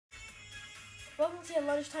Welcome to your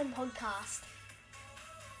Lunchtime Podcast.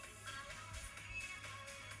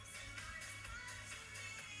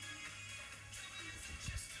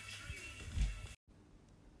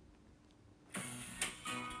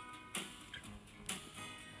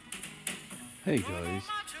 Hey guys,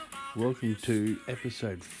 welcome to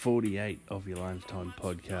episode 48 of your Lunchtime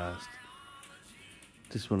Podcast.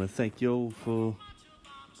 Just want to thank you all for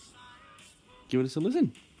giving us a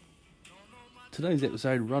listen. Today's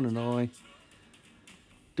episode, Ron and I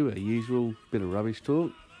do our usual bit of rubbish talk.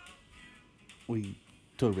 We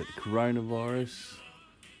talk about the coronavirus.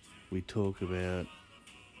 We talk about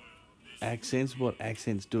accents, what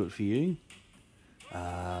accents do it for you.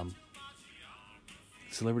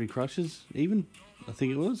 Celebrity crushes, even, I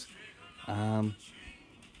think it was.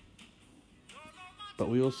 But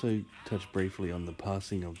we also touched briefly on the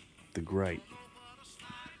passing of the great,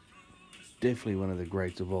 definitely one of the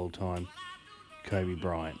greats of all time, Kobe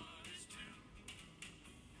Bryant.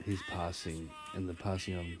 His passing and the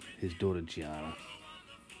passing of his daughter Gianna.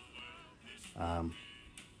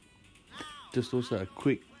 Just also a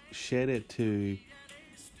quick shout out to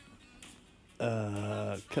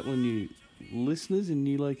a couple of new listeners in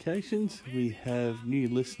new locations. We have new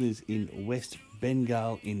listeners in West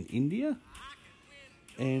Bengal in India,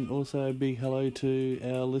 and also a big hello to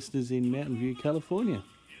our listeners in Mountain View, California.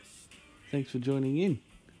 Thanks for joining in.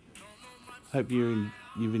 Hope you've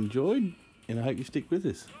enjoyed, and I hope you stick with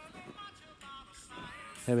us.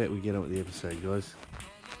 How about we get on with the episode, guys?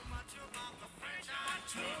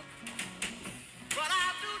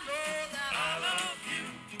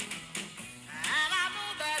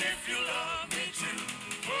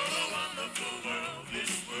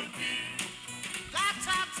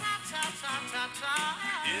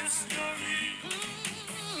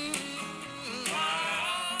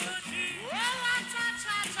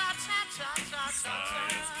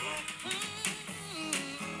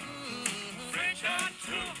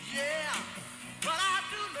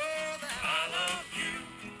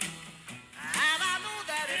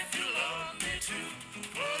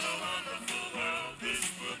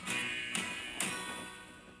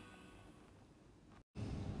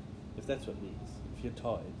 If that's what it is, if you're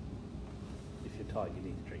tired, you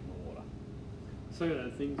need to drink more water. So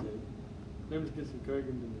that thing said, let me get some Coke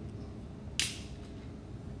in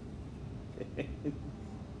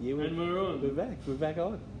Yeah, and we're on. We're back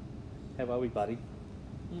on. How are we, buddy?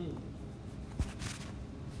 Oh,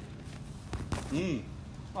 yeah?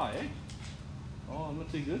 Oh, I'm not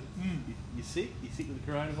too good. You sick? You sick with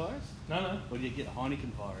the coronavirus? No. Or do you get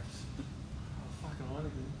Heineken virus? Oh, fucking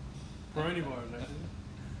Heineken. Coronavirus, actually.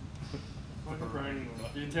 Fucking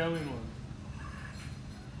coronavirus. You tell me one.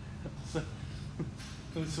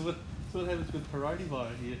 So what happens with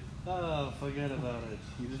coronavirus? Forget about it.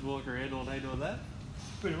 You just walk around all day doing that?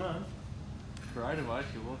 Pretty much.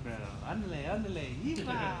 Coronavirus, you walk around, andale,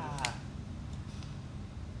 yippah!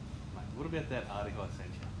 Mate, what about that article I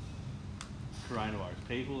sent you? Coronavirus.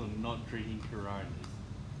 People are not drinking Coronas.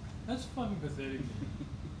 That's fucking pathetic.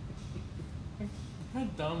 How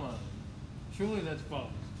dumb are they? Surely that's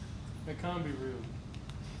false. It can't be real.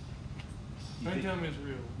 Don't tell me it's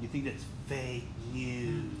real. You think that's fake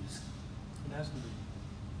news? It has to be.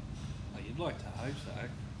 Oh, you'd like to hope so.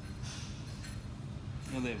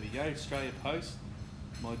 Well, there we go. Australia Post.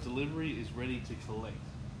 My delivery is ready to collect.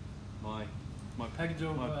 My Package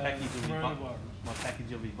of coronavirus. My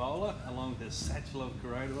package of Ebola, along with a satchel of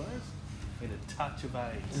coronavirus and a touch of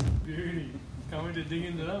AIDS. Beauty. Can't wait to dig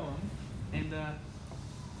into that one. And a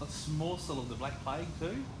morsel of the Black Plague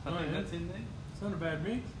too. I think that's in there. It's not a bad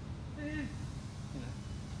mix. Yeah.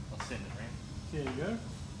 I'll send it around. There you go.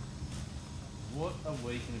 What a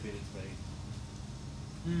week and a bit it's been.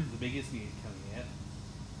 The biggest news coming out,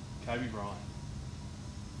 Kobe Bryant.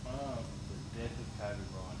 Wow. The death of Kobe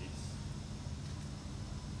Bryant is...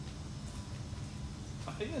 I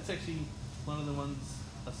think that's actually one of the ones,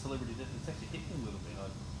 a celebrity death, that's actually hit me a little bit.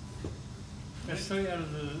 It's so out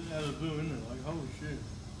of the blue, isn't it? Like, holy shit.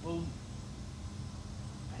 Well,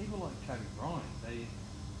 people like Kobe Bryant, they're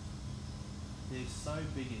so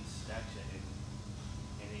big in stature and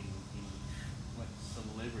in like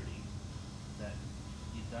celebrity that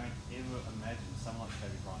you don't ever imagine someone like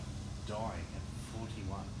Kobe Bryant dying at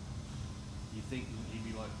 41. You think he'd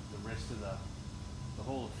be like the rest of the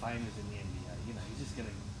Hall of Famers in the NBA. You know, he's just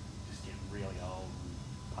gonna get really old and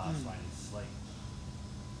pass away in his sleep.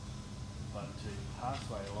 But to pass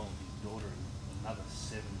away along with his daughter and another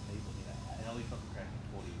 7 people in a helicopter crash at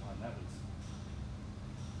 41, that was...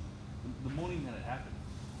 The morning that it happened,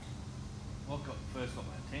 what first got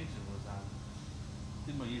my attention was,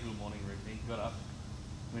 did my usual morning routine, got up,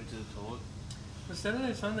 went to the toilet. What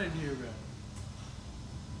Saturday, Sunday do you about?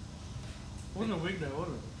 It wasn't a weekday, was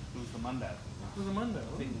it? It was the Monday. It was a Monday, I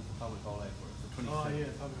wasn't think it? it was the public holiday for it. It's the 22nd. Oh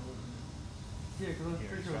yeah, probably wasn't. Yeah, because I was Here in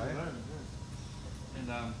pretty sure it was Australia. alone. Yeah. And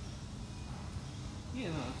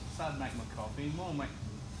yeah, no, I started making my coffee. While I'm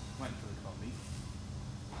waiting for the coffee,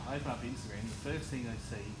 I open up Instagram. The first thing I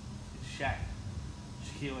see is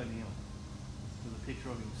Shaquille O'Neal, with a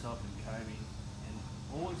picture of himself and Kobe, and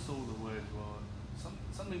all I saw the words were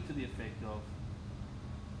something to the effect of,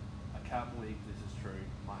 "I can't believe this is true.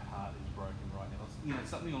 My heart is broken right now." You know,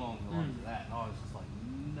 something along the lines of that. And I was just like,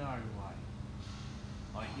 no way.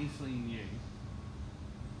 I instantly knew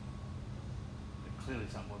that clearly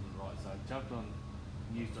something wasn't right. So I jumped on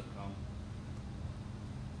news.com,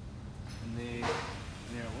 and there it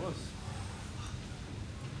was.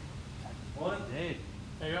 What? Dead.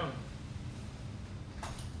 Hey, yo.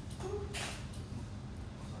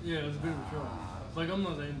 Yeah, it was a bit of a shock. Like, I'm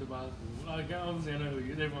not into basketball. Like, obviously I know who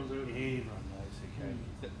he is. Everyone's heard of him. Everyone knows who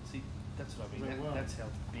Kobe is. See, that's what I mean. Very well. That's how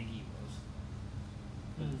big he was.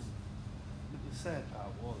 But, Mm. but the sad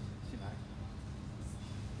part was, you know,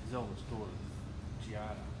 his oldest daughter,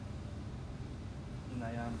 Gianna, and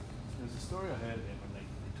there was a story I heard about when they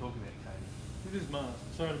talk about Kobe. Look at his mask.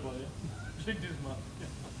 Sorry to bother you. Check this mask.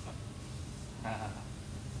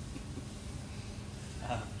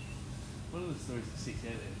 One of the stories that sticks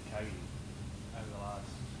out there with Kobe over the last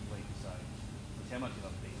week or so is how much he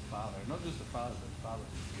loved being a father. And not just a father, but a father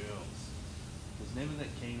to girls. He was never that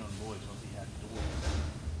keen on boys once he had daughters.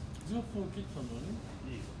 He's got 4 kids on, doesn't he?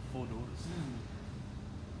 Yeah, he's got 4 daughters.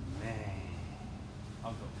 Man,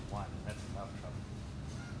 I've got 1, and that's enough trouble.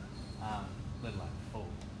 Let alone 4.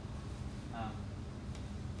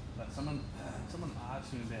 But someone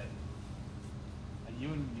asked me about, are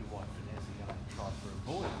you and your wife Vanessa going to try for a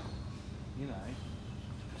boy? You know,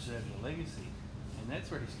 to preserve your legacy. And that's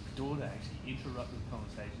where his daughter actually interrupted the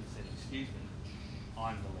conversation and said, "Excuse me,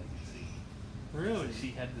 I'm the legacy." Really? So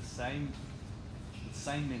she had the same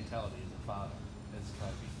mentality as a father, as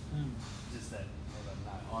Kobe. Mm. Just that, well,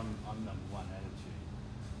 no, I'm number 1 attitude.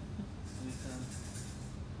 And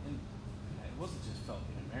and you know, it wasn't just felt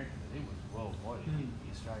in America, but it was worldwide. It hit the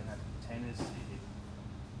Australian Open tennis, it hit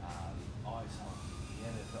ice hockey, the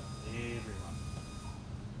NFL, everyone.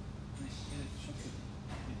 And it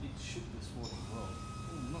shook the sporting world.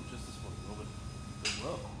 Well, not just the sporting world, but the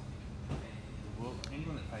world. The world.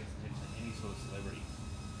 Anyone that pays attention to any sort of celebrity.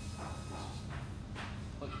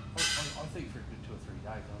 Like, I think for a good 2 or 3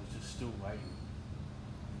 days, I was just still waiting.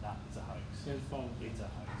 Nah, it's a hoax. Yeah, it's false. It's a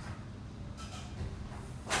hoax.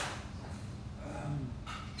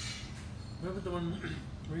 Remember the one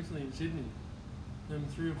recently in Sydney? Them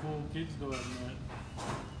 3 or 4 kids died in that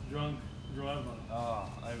drunk driver. Oh,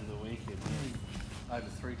 over the weekend. Over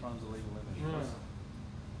 3 times the legal limit. It was.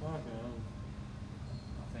 Okay. I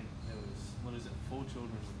think there was, 4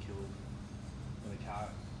 children were killed in a car.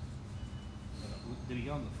 Did he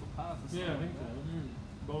go on the footpath or something? Yeah, I think so.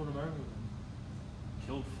 like Bowled him over. that?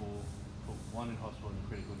 Killed 4, put 1 in hospital in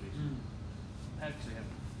critical condition. I actually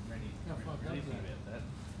haven't read anything about that.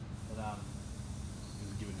 But he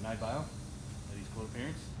was given no bail at his court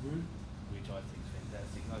appearance, Good. which I think is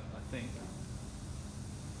fantastic. I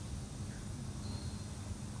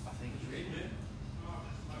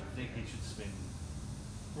think he should spend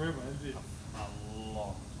Wherever, is it? a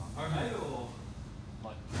long time.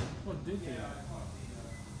 Like, What did he?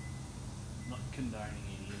 not condoning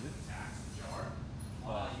any of it,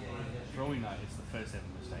 but for all we know, it's the first ever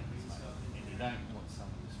mistake he's made, and you don't want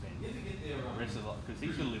someone to spend the rest of life, because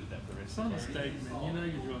he's going to live with that for the rest It's not a of his life. mistake, man. You know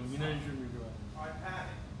you're drunk. You know you shouldn't be drunk.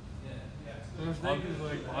 The mistake is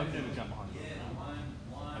like I've never jumped behind the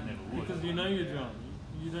wheel. I never would. because you know you're drunk.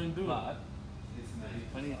 You don't do But it. there's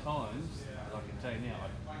plenty of times, as I can tell you now,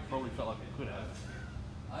 I probably felt like I could have.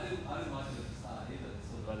 But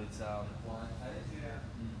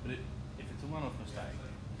it's if it's a one-off mistake,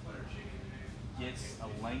 yes, a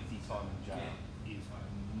lengthy time in jail is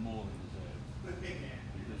more than deserved.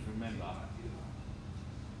 Because remember,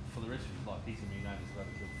 for the rest of his life, he's going to be known as the guy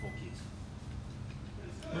that killed 4 kids.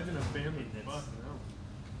 Imagine a family. That's- Fucking hell.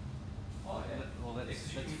 Well, that's 5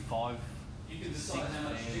 to 6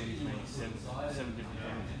 families, maybe 7 different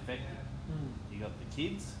families affected. You got the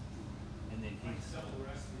kids, and then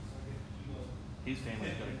his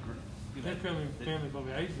family's got a group. You know, That family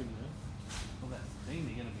probably hates him, man. well, that's the thing.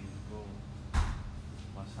 They're going to be, well,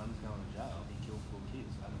 my son's going to jail. He killed 4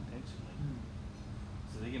 kids unintentionally.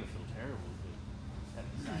 So they're going to feel terrible, but at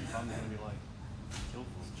the same time, they're going to be like, he killed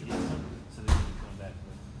 4 kids. So they're going to be coming back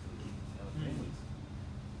for the kids and the other families.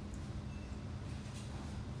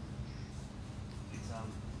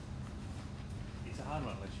 It's a hard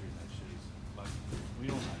one unless you're in those shoes. Like, we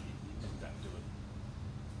all know you just don't do it.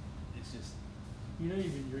 It's just, You know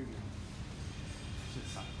you've been drinking. It's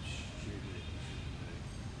just something stupid that you shouldn't do.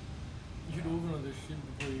 You should organise this shit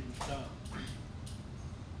before you even start.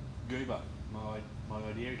 Goober, my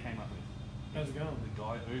idea came up with. How's it going? The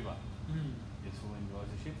guy Uber Mm. is for when guys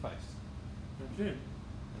are shit faced. That's it.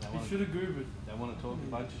 And they You want should have goobered. they want to talk a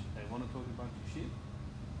bunch of shit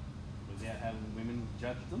without having women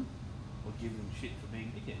judge them or give them shit for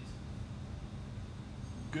being dickheads.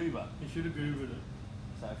 Goober. You should have goobered it.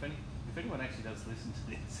 So if anyone actually does listen to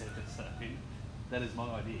this episode, that is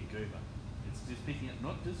my idea, Goober. It's just picking up,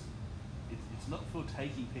 not just it's not for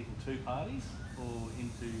taking people to parties or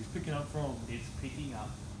into. Picking up from. It's picking up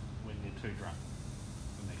when they're too drunk,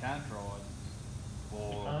 when they can't drive,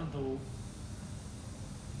 or Can't talk.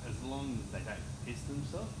 as long as they don't piss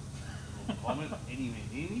themselves or vomit anywhere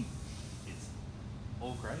near me, it's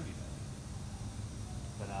all gravy, baby.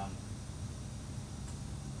 But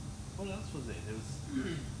what else was there? There was.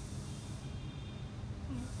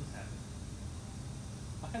 What else was happening?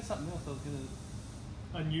 I had something else I was gonna.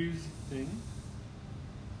 A news thing.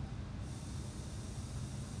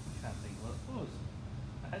 I can't think what it was.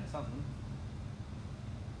 I had something.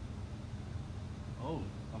 Oh,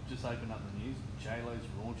 I've just opened up the news. J-Lo's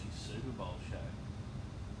raunchy Super Bowl show.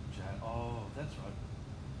 Oh, that's right.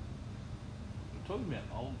 We're talking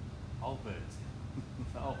about old birds.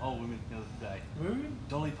 old women the other day. Really?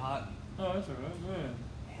 Dolly Parton. Oh, that's alright,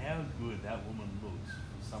 yeah. How good that woman looks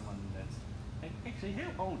for someone that's. Actually,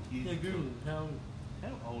 how old is Yeah, Google it. How.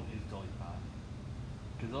 How old is Dolly Parton?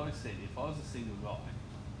 Because I said if I was a single guy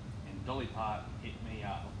and Dolly Parton hit me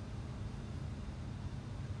up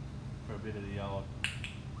for a bit of the old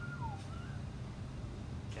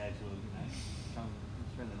casual, come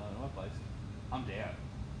spend the night at my place, I'm down.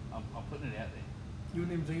 I'm putting it out there. You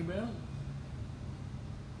wouldn't even think about it?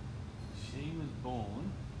 She was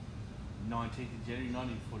born 19th of January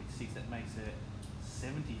 1946. That makes her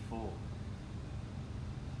 74.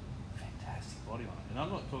 Fantastic body on it. And I'm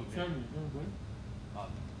not talking Show about. me. Okay. Oh,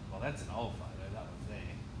 well, that's an old photo. That was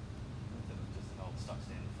there. That's just an old stock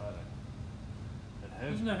standard photo. But her,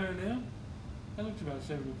 Isn't that her now? That looks about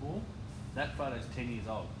 74. that photo's 10 years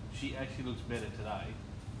old. She actually looks better today.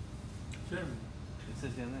 Show me. It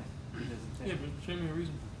says down there. 2010. Yeah, but show me a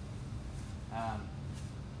reason. I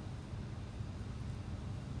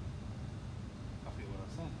forget what I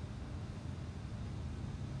was saying.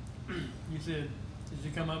 You said, did she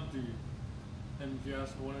come up to you and she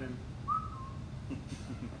asked for one of them?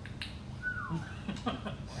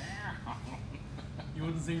 You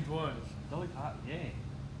wouldn't think twice. Dolly Parton, yeah.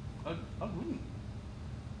 I wouldn't.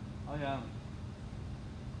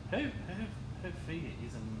 Her figure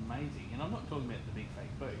is amazing, and I'm not talking about the big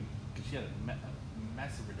fake boob because she had a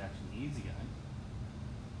massive reduction years ago.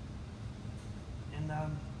 And there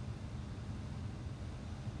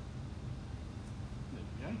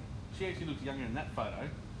we go. She actually looks younger in that photo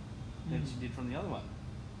than she did from the other one.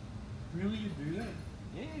 Really, you do that?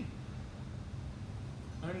 Yeah.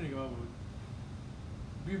 I don't think I would.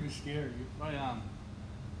 Be a bit scary.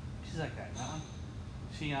 She's okay. That one.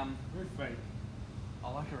 She Very fake.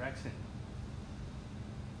 I like her accent.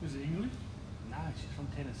 Is it English? No, she's from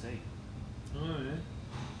Tennessee. Oh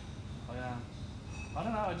yeah. I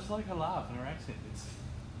don't know. I just like her laugh and her accent. It's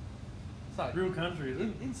so. Real country, is it?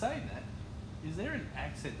 In saying that, is there an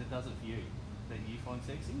accent that does it for you that you find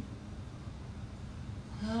sexy?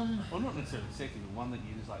 Well, not necessarily sexy, but one that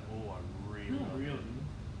you just like. Oh, I really. Not like really.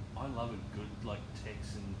 it. I love a good like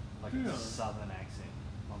Texan, like Yeah. Southern accent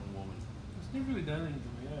on a woman. It's never really done anything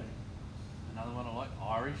to me, eh? Another one I like,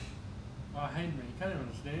 Irish. I hate me. You can't even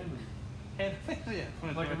understand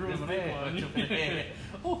them. Like a real thick one.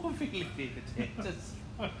 Oh, really big potatoes.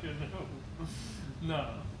 Fucking hell. No.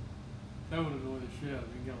 That would annoy the shit out of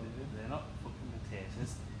me going there. They're not fucking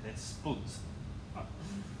potatoes, they're spuds.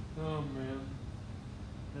 Oh man.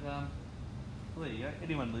 But well, there you go.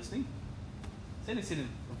 Anyone listening? Send us in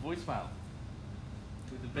a voicemail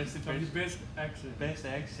with the best Tell me impression, best accent. best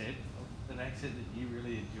accent, an accent that you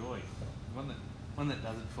really enjoy, one that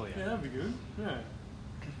does it for you. Yeah, that'd be good. Yeah.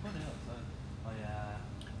 Because what else?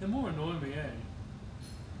 They're more annoying me, eh?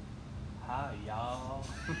 Hi y'all.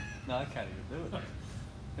 No, I can't even do it.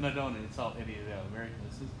 And I don't want to insult any of our American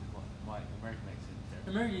listeners because my American accent is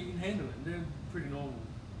terrible. America, you can handle it. They're pretty normal.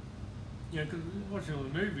 Yeah, because watching all the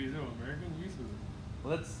movies, they're all American. Used to it.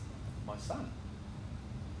 Well, that's my son,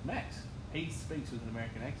 Max. He speaks with an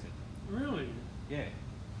American accent. Really? Yeah.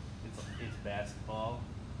 It's basketball.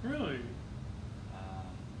 Really? Um,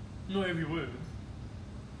 Not every word.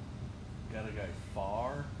 gotta go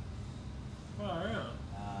far. Far out.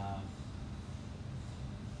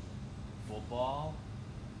 Football.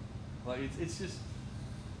 Like it's just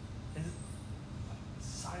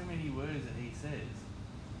many words that he says.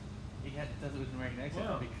 He does it with an American accent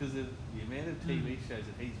Wow. because of the amount of TV shows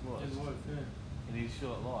that he's watched His wife, yeah. in his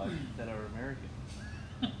short life that are American.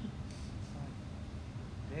 That's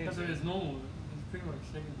what Damn, it's normal. It's pretty much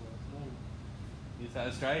second class, normal. it's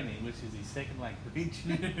Australian English is his second language.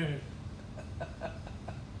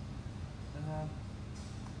 um,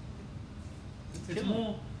 It's killing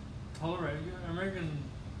more tolerated. American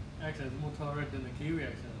accent is more tolerated than the Kiwi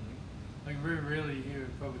accent, I think. Like, very rarely you hear a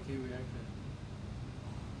proper Kiwi accent.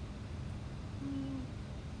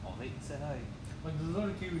 Oh, they said, hey. Like, there's a lot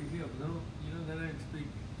of Kiwis here, but they don't, they don't speak.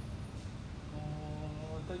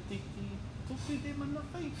 Oh, they think he took to them in the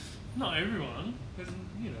face. Not everyone, because,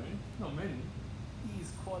 not many.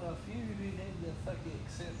 He's quite a few who had the fucking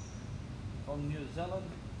accent from New Zealand.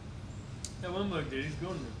 That one bloke did, he's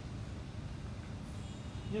gone now.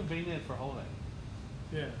 You've been there for a holiday.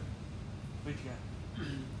 Yeah. Where'd you go?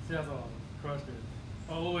 South Island, Christchurch.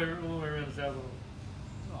 Oh, all the way around the South Island.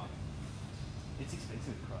 Oh, it's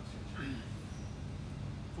expensive at Christchurch.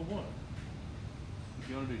 For what? If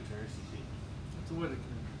you want to do touristy shit, It's a weather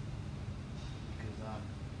camp. because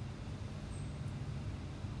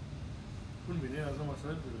Wouldn't be now, there's not much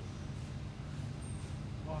left of it.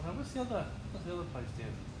 oh no, what's the other place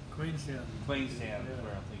down? Queenstown. Queenstown is Yeah.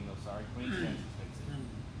 where I'm thinking of. Sorry, Queenstown's expensive.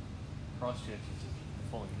 Mm. Christchurch is just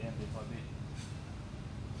falling down bit by bit.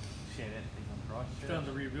 Shout out to people in Christchurch. Starting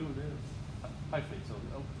to rebuild, yeah. Hopefully it's all.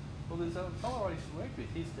 Oh, well, there's a fellow I used to work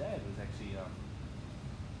with. His dad was actually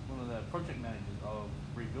one of the project managers of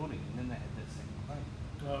rebuilding, and then they had that second plane.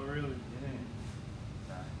 Oh, really? Yeah.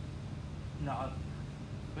 So, no,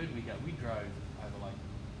 where did we go? We drove over like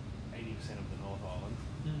 80% of the North Island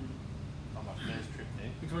Mm. on my first trip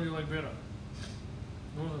there. Which one do you like better?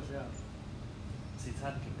 North or south? See, it's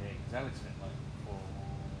hard to compare because Alex spent like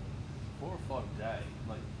 4 or 5 days.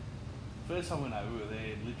 Like, first time we went over, we were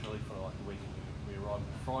there literally for like a week. We arrived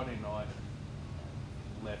Friday night,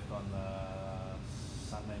 left on the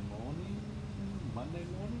Sunday morning, Monday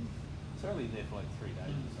morning. So only there for like 3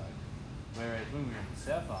 days or so. Whereas when we were in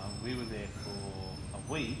South Island, we were there for a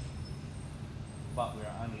week, but we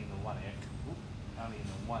were only in the one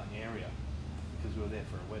area because we were there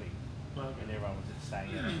for a wedding, Okay. and everyone was just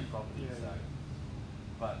staying out on the property. Yeah, so, yeah.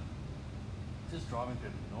 but just driving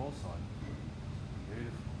through the north side,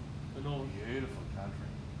 beautiful, The North. beautiful country.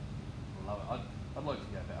 Love it. I'd like to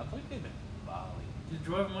go back. I'd like to go back to Bali. Did you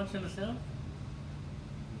drive much in the south?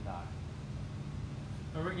 No.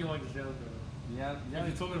 I reckon you like the south better. Yeah. If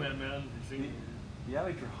you're talking about mountains and scenery. The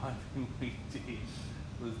only driving we did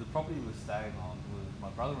was the property we were staying on was my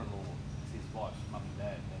brother-in-law, his wife's mum and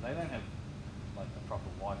dad. Now they don't have like a proper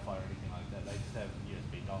Wi-Fi or anything like that. They just have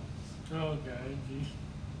USB dongles. Oh, okay, gee.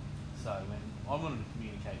 So when I wanted to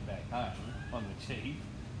communicate back home on the cheap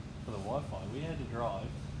for the Wi-Fi, we had to drive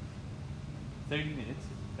 30 minutes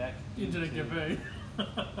back Into the cafe.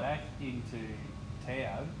 back into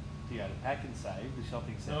town to go to Pack and Save, the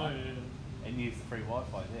shopping centre. Oh, yeah. And use the free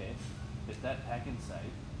Wi-Fi there. But that Pack and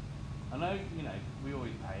Save, I know, we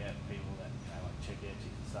always pay out people that, like check-out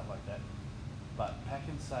chicks and stuff like that. But Pack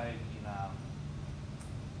and Save in, where else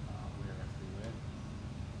we were?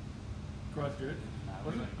 Christchurch. No,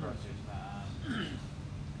 Was we it? weren't Christchurch.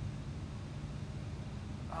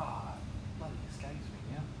 Bloody escapes me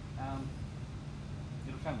now.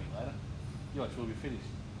 It'll come to me later. Yosh, we'll be finished.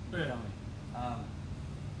 It'll Yeah. come to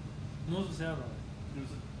me. North or south Island? It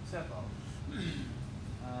was at South Island.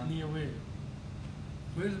 Near where?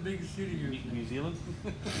 Where's the biggest city you New Zealand.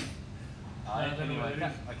 I don't know Anyway, where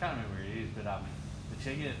it I can't remember where it is, but the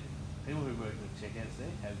checkout people who work with checkouts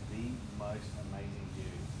there have the most amazing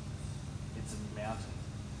view. It's a mountain.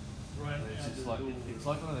 Right It's out just the like door. it's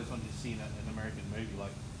like one of those ones you see in an American movie,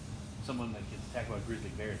 like someone that gets attacked by a grizzly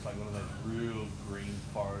bear. It's like one of those real green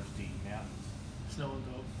foresty mountains. Snow on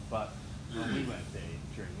top. But well, we weren't there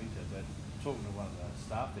during winter, but talking to one of the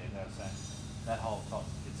staff there, they were saying that whole top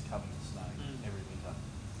gets covered in snow every winter.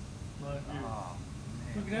 Nice view. Oh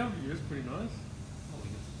Look man. at our view, it's pretty nice. Oh, we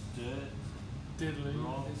got dirt, Dead leaves,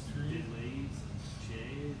 rocks, dead dead trees. leaves, and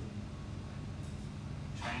chairs, and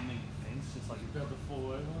chain link fence, just like About to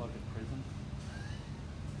fall over. like a prison.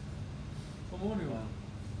 What more do you want?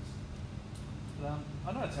 But, I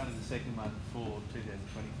know it's only the second month for 2020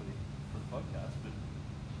 for the podcast, but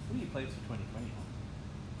what are your plans for 2020?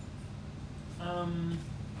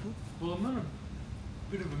 Well, I'm on a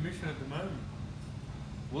bit of a mission at the moment.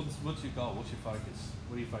 What's your goal? What's your focus?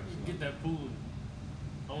 What are you focusing Get on? that pool.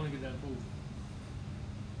 I want to get that pool.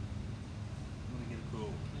 You want to get a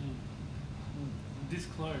pool. This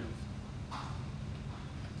close.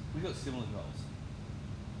 We got similar goals.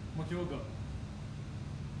 What's your goal?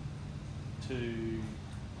 To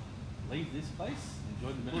leave this place and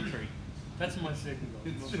join the military. That's my second goal.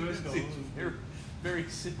 It's, My first goal it's was very, very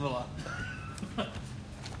similar.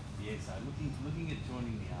 Yeah, so looking at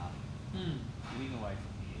joining the army, getting away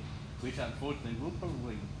from here, which unfortunately will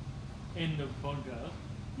probably end of podcast.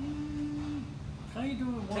 Can't you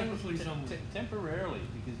do it wirelessly somewhere? temporarily,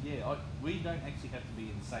 because we don't actually have to be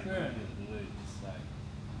in the same room together to do this. So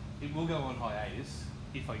it will go on hiatus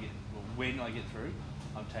when I get through.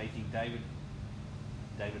 I'm taking David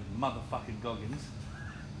motherfucking Goggins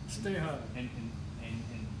Stay home. and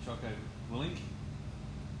Choco Willink.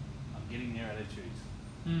 I'm getting their attitudes.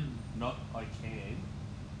 Not I can.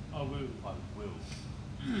 I will. I will.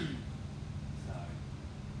 So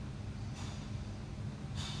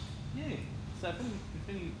yeah. So if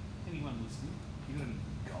anyone listening, if you've got any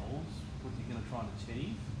goals, what you're going to try and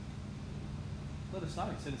achieve, let us know.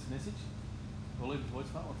 Send us a message or leave a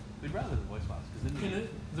voicemail. We'd rather the voicemails because then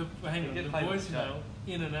Hang on, get the paid with voicemail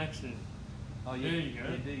in an accent. oh yeah, There you go.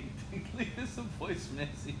 Yeah, leave us a voice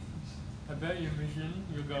message. About your mission,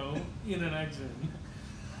 your goal, in an accent.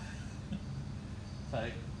 So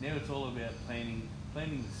now it's all about planning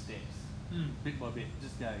the steps, bit by bit,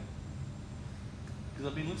 just going. Because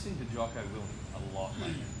I've been listening to Jocko Willink a lot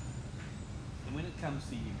lately, and when it comes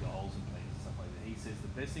to your goals and plans and stuff like that, he says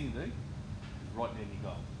the best thing to do is write down your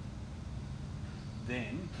goal.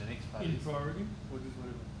 Then the next part In is priority, or just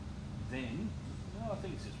whatever? then no, I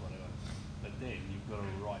think it's just whatever. But then you've got to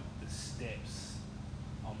write the steps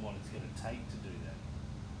on what it's going to take to do that.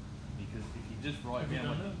 Because if you just write Have you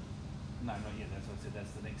down done that? no, not yet. That's what I said.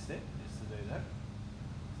 That's the next step, is to do that.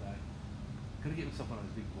 So, got to get myself one of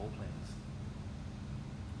those big wall planners.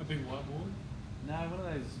 A big whiteboard? No, one of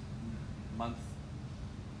those month,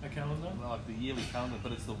 A calendar? like the yearly calendar,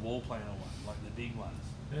 but it's the wall planner one, like the big ones.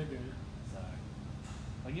 Okay. So,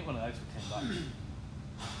 I can get one of those for $10.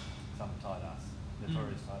 Some tight ass,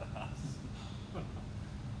 notorious tight ass.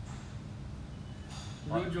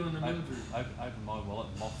 We'll join the military. Open my wallet,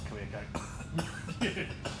 moths come out going.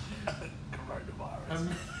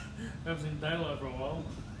 Coronavirus. Haven't seen daylight for a while.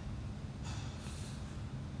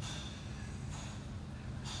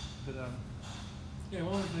 But Yeah,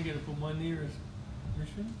 well, I'm gonna get it for my nearest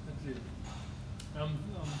mission. That's it. I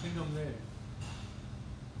think I'm there.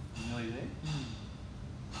 you nearly there?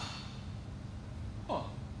 Oh,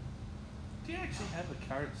 do you actually have a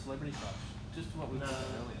current celebrity crush? Just what we were talking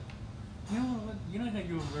about earlier. You know what? You know how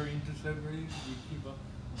you're very into celebrities? You keep up.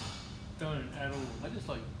 Don't at all. I just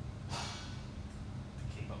like to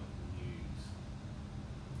keep up with the news.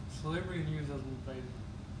 Celebrity news doesn't phase me.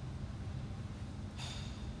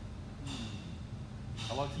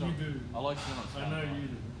 I like to You know. do. I like to know what's I going know on. you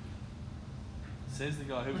do. Says the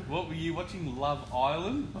guy who. What were you watching? Love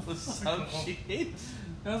Island or some shit?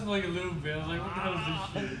 That was like a little bit. I was like, what the hell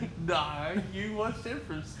is this shit? No, you watched it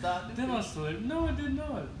from start to Did I finish. sleep? No, I did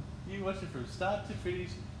not. You watched it from start to finish.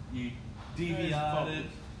 You There's DVR'd it.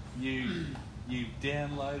 bubbles. You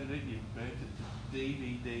downloaded it. You burnt it to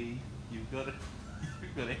DVD. You've got it.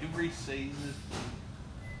 You've got every season.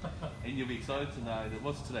 And you'll be excited to know that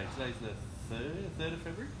what's today? Today's the 3rd of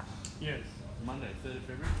February? Yes. Monday, 3rd of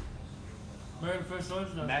February. Married at first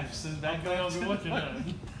sight? No. Maths is back I'll on be watching that.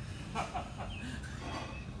 tonight.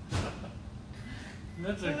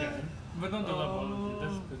 That's okay. But not the love policy.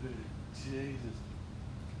 That's pathetic. Jesus.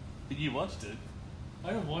 But you watched it. I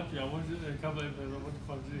didn't watch it. I watched it a couple of episodes. What the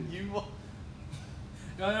fuck is this? You wa-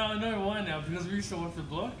 I know why now, because we used to watch the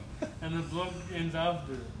block, and the block ends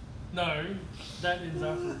after. No, that ends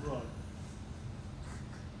after the block.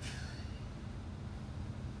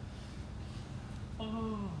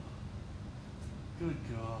 Oh. Good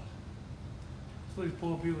God. It's for these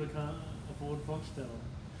poor people that can't afford Foxtel.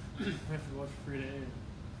 They have to watch free to air.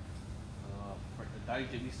 Oh,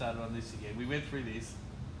 don't get me started on this again. We went through this.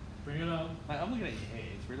 Bring it up. Mate, I'm looking at your hair.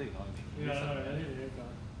 It's really annoying me. Yeah, I know. I need a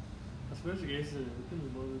haircut. I suppose you guys we couldn't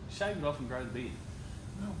be bothered. Shave it off and grow the beard.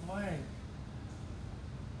 No way.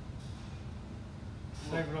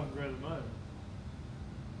 Shave it off and grow the mow.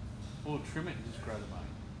 Or trim it and just grow the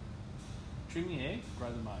mane. Trim your hair, grow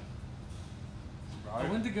the mane. I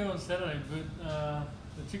went to go on Saturday, but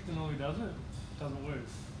the chick that normally does it doesn't work.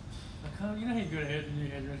 I can't. You know how you go to a new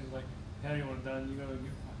hairdresser, like, how do you want it done? You gotta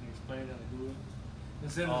fucking explain how to do it.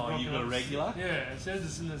 Instead of Oh, rocking you got a up- regular? Yeah, instead of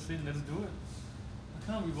just sitting there saying, let's do it. I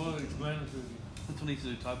can't be bothered explaining it to you. That's when I used to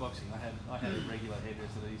do Thai boxing. I had a regular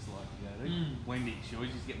hairdresser that I used to like to go to. Wendy. She always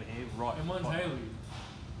used to get my hair right. And mine's proper. Haley.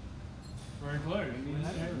 Very close. Wendy Wendy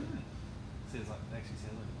Haley. Haley. Actually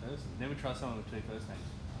sounds like a person. Never trust someone with 2 first names.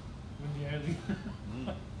 Wendy Haley.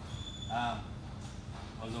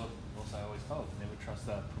 I was also always told never trust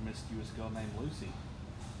a promiscuous girl named Lucy.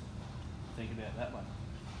 Think about that one.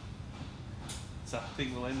 So I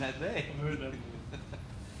think we'll end that there. I've heard that.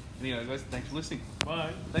 Anyway, guys, thanks for listening.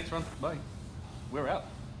 Bye. Thanks, Ron. Bye. We're out.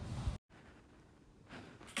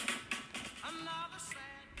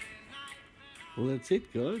 Well, that's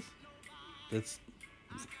it, guys. That's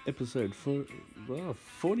episode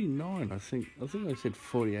 49. I think I said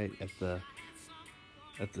 48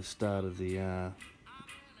 at the start of the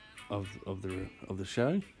of the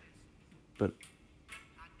show, but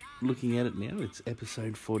looking at it now, it's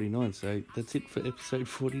episode 49. So that's it for episode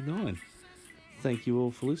 49. Thank you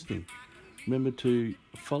all for listening. Remember to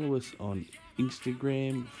follow us on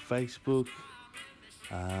Instagram, Facebook.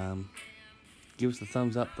 Give us the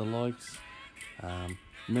thumbs up, the likes.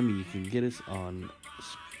 Remember, you can get us on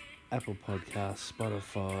Apple Podcasts,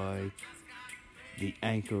 Spotify, the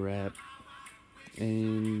Anchor app,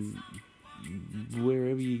 and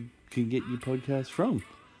wherever you can get your podcast from.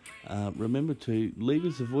 Remember to leave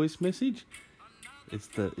us a voice message. It's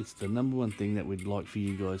the number one thing that we'd like for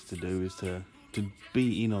you guys to do is to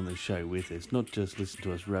be in on the show with us, not just listen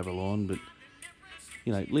to us rabble on, but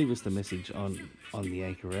leave us the message on the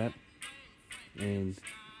Anchor app, and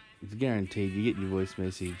it's guaranteed you get your voice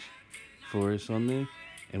message for us on there,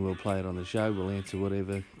 and we'll play it on the show. We'll answer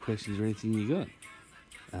whatever questions or anything you got.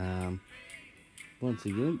 Once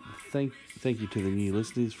again, thank you to the new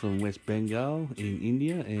listeners from West Bengal in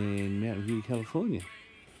India and Mountain View, California.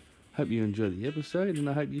 Hope you enjoyed the episode, and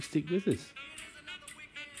I hope you stick with us.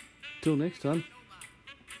 Till next time,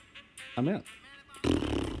 I'm out.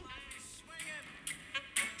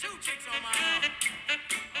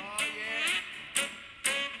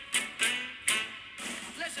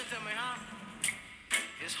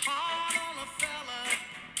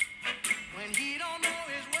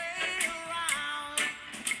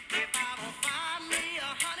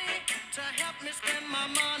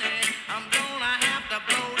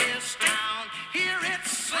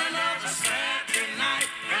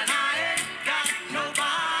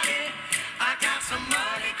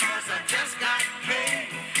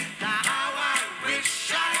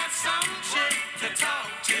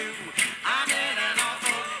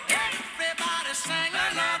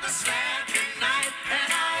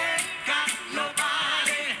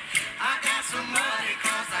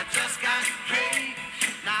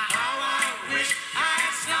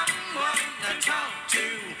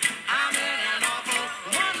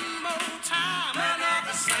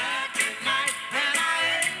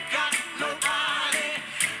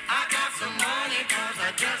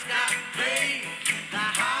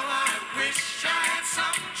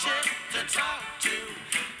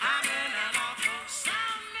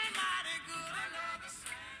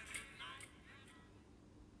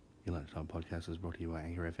 Your Lunchtime Podcast is brought to you by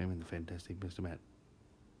Anchor FM and the fantastic Mr. Matt.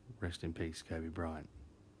 Rest in peace, Kobe Bryant.